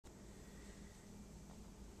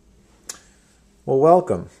Well,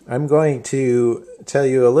 welcome. I'm going to tell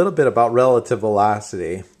you a little bit about relative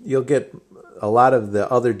velocity. You'll get a lot of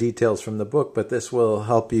the other details from the book, but this will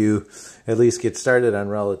help you at least get started on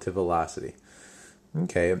relative velocity.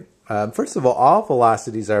 Okay. First of all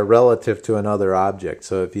velocities are relative to another object.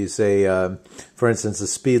 So if you say, for instance, the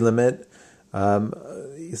speed limit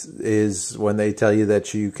is when they tell you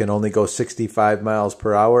that you can only go 65 miles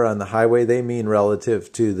per hour on the highway, they mean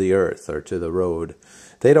relative to the earth or to the road.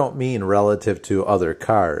 They don't mean relative to other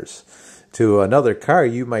cars. To another car,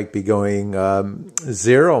 you might be going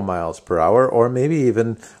 0 miles per hour or maybe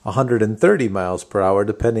even 130 miles per hour,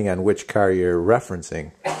 depending on which car you're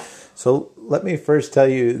referencing. So let me first tell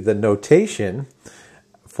you the notation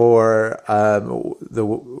for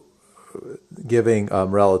giving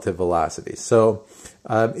relative velocity. So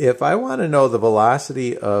if I want to know the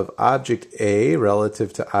velocity of object A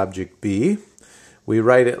relative to object B, we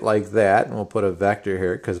write it like that, and we'll put a vector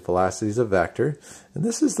here because velocity is a vector. And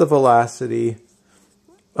this is the velocity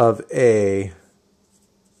of A,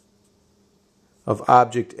 of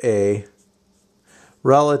object A,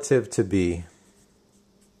 relative to B.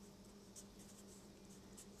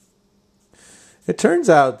 It turns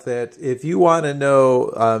out that if you want to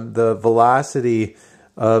know the velocity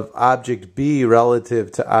of object B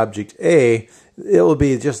relative to object A, it will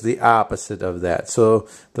be just the opposite of that. So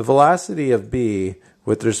the velocity of B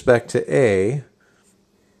with respect to A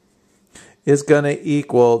is going to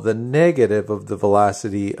equal the negative of the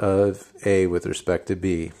velocity of A with respect to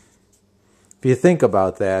B. If you think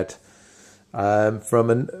about that,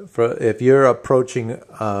 if you're approaching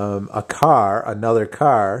a car, another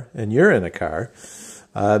car, and you're in a car,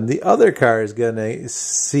 the other car is going to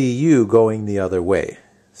see you going the other way.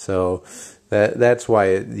 So that's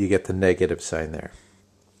why you get the negative sign there.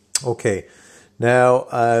 Okay, now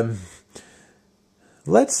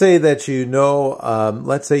let's say that you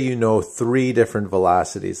know three different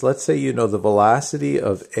velocities. Let's say you know the velocity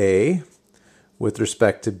of A with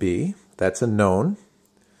respect to B. That's a known.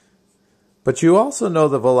 But you also know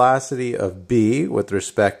the velocity of B with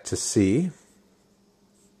respect to C.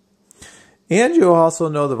 And you also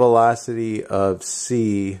know the velocity of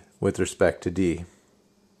C with respect to D.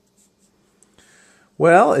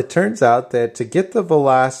 Well, it turns out that to get the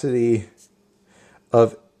velocity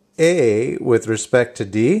of A with respect to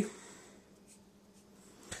D,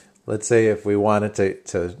 let's say if we wanted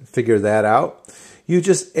to figure that out, you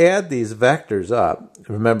just add these vectors up.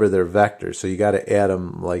 Remember, they're vectors, so you got to add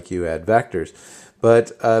them like you add vectors.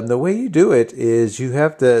 But the way you do it is you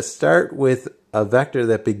have to start with a vector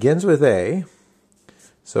that begins with A.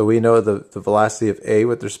 So we know the velocity of A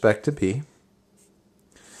with respect to B.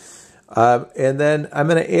 And then I'm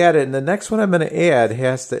going to add it, and the next one I'm going to add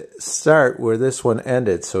has to start where this one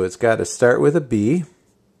ended. So it's got to start with a B.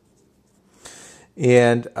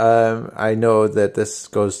 And I know that this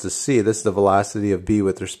goes to C. This is the velocity of B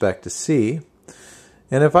with respect to C.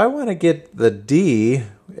 And if I want to get the D,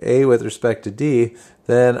 A with respect to D,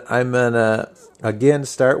 then I'm going to, again,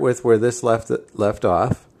 start with where this left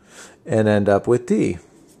off and end up with D.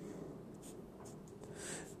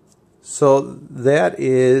 So that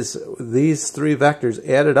is, these three vectors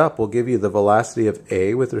added up will give you the velocity of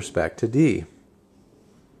A with respect to D.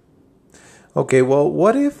 Okay, well,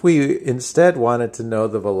 what if we instead wanted to know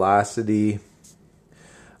the velocity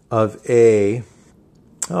of A?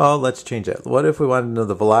 Oh, let's change that. What if we wanted to know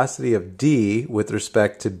the velocity of D with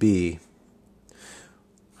respect to B?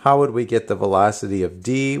 How would we get the velocity of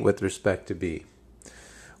D with respect to B?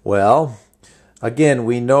 Well, again,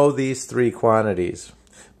 we know these three quantities.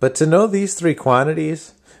 But to know these three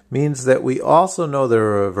quantities means that we also know the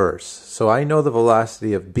reverse. So I know the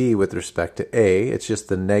velocity of B with respect to A. It's just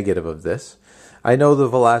the negative of this. I know the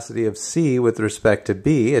velocity of C with respect to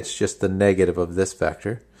B. It's just the negative of this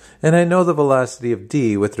vector. And I know the velocity of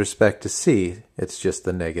D with respect to C. It's just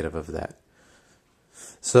the negative of that.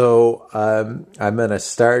 So I'm going to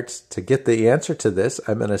start, to get the answer to this,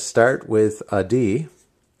 I'm going to start with a D.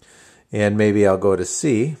 And maybe I'll go to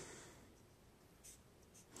C.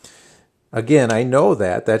 Again, I know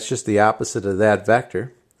that. That's just the opposite of that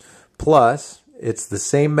vector. Plus, it's the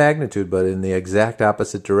same magnitude, but in the exact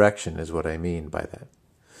opposite direction is what I mean by that.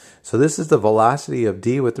 So this is the velocity of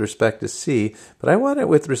D with respect to C, but I want it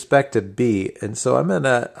with respect to B. And so I'm going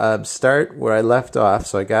to start where I left off.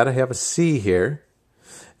 So I got to have a C here,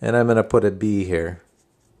 and I'm going to put a B here.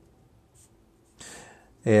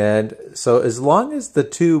 And so as long as the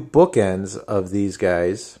two bookends of these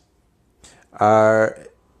guys are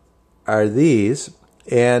these,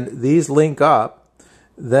 and these link up,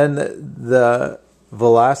 then the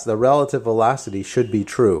relative velocity should be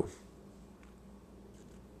true.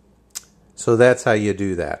 So that's how you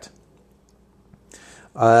do that.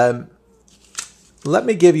 Let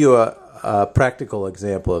me give you a practical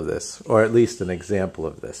example of this, or at least an example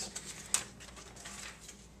of this.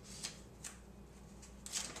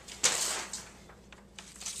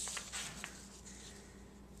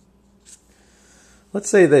 Let's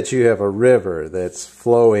say that you have a river that's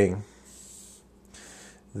flowing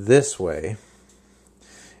this way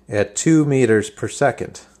at 2 meters per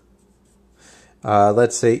second.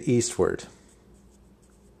 Let's say eastward.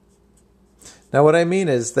 Now what I mean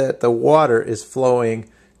is that the water is flowing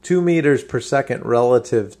 2 meters per second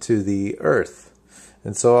relative to the earth.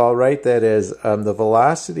 And so I'll write that as the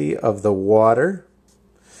velocity of the water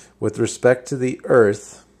with respect to the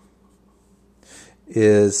earth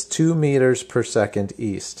is 2 meters per second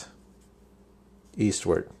eastward.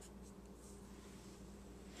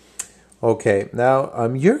 Okay, now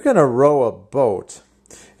you're going to row a boat,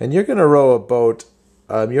 and you're going to row a boat,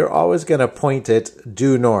 you're always going to point it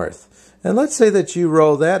due north. And let's say that you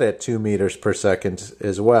row that at 2 meters per second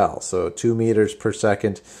as well, so 2 meters per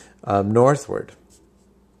second northward.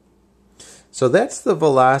 So that's the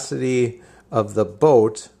velocity of the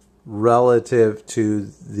boat relative to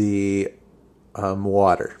the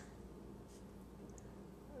water.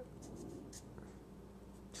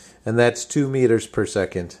 And that's 2 meters per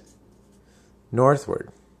second northward.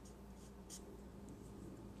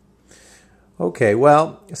 Okay,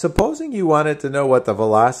 well, supposing you wanted to know what the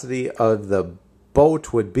velocity of the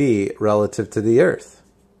boat would be relative to the earth.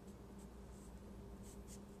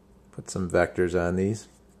 Put some vectors on these.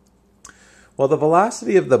 Well, the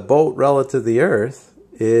velocity of the boat relative to the earth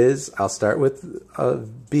is, I'll start with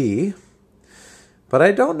B. But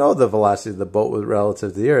I don't know the velocity of the boat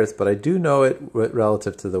relative to the earth, but I do know it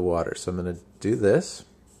relative to the water. So I'm going to do this.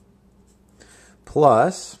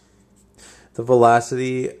 Plus the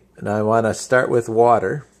velocity, and I want to start with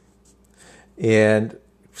water. And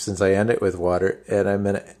since I end it with water, and I'm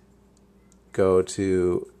going to go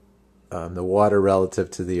to the water relative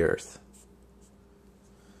to the earth.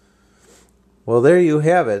 Well, there you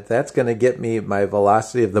have it. That's going to get me my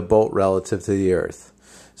velocity of the boat relative to the earth.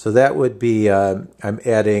 So that would be, I'm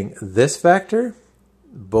adding this vector,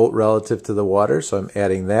 boat relative to the water, so I'm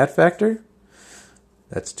adding that vector.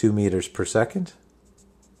 That's 2 meters per second.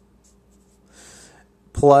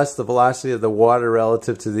 Plus the velocity of the water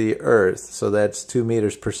relative to the earth, so that's 2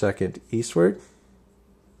 meters per second eastward.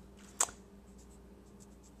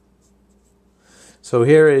 So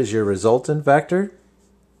here is your resultant vector.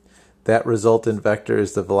 That resultant vector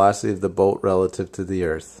is the velocity of the boat relative to the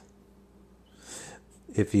earth.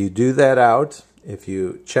 If you do that out, if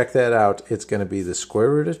you check that out, it's going to be the square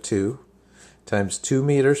root of 2 times 2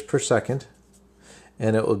 meters per second,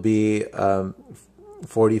 and it will be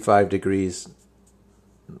 45 degrees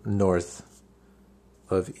north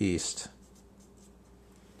of east.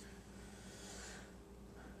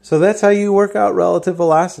 So that's how you work out relative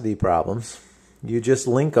velocity problems. You just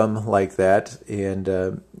link them like that,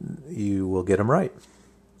 and you will get them right.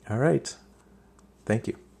 All right. Thank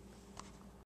you.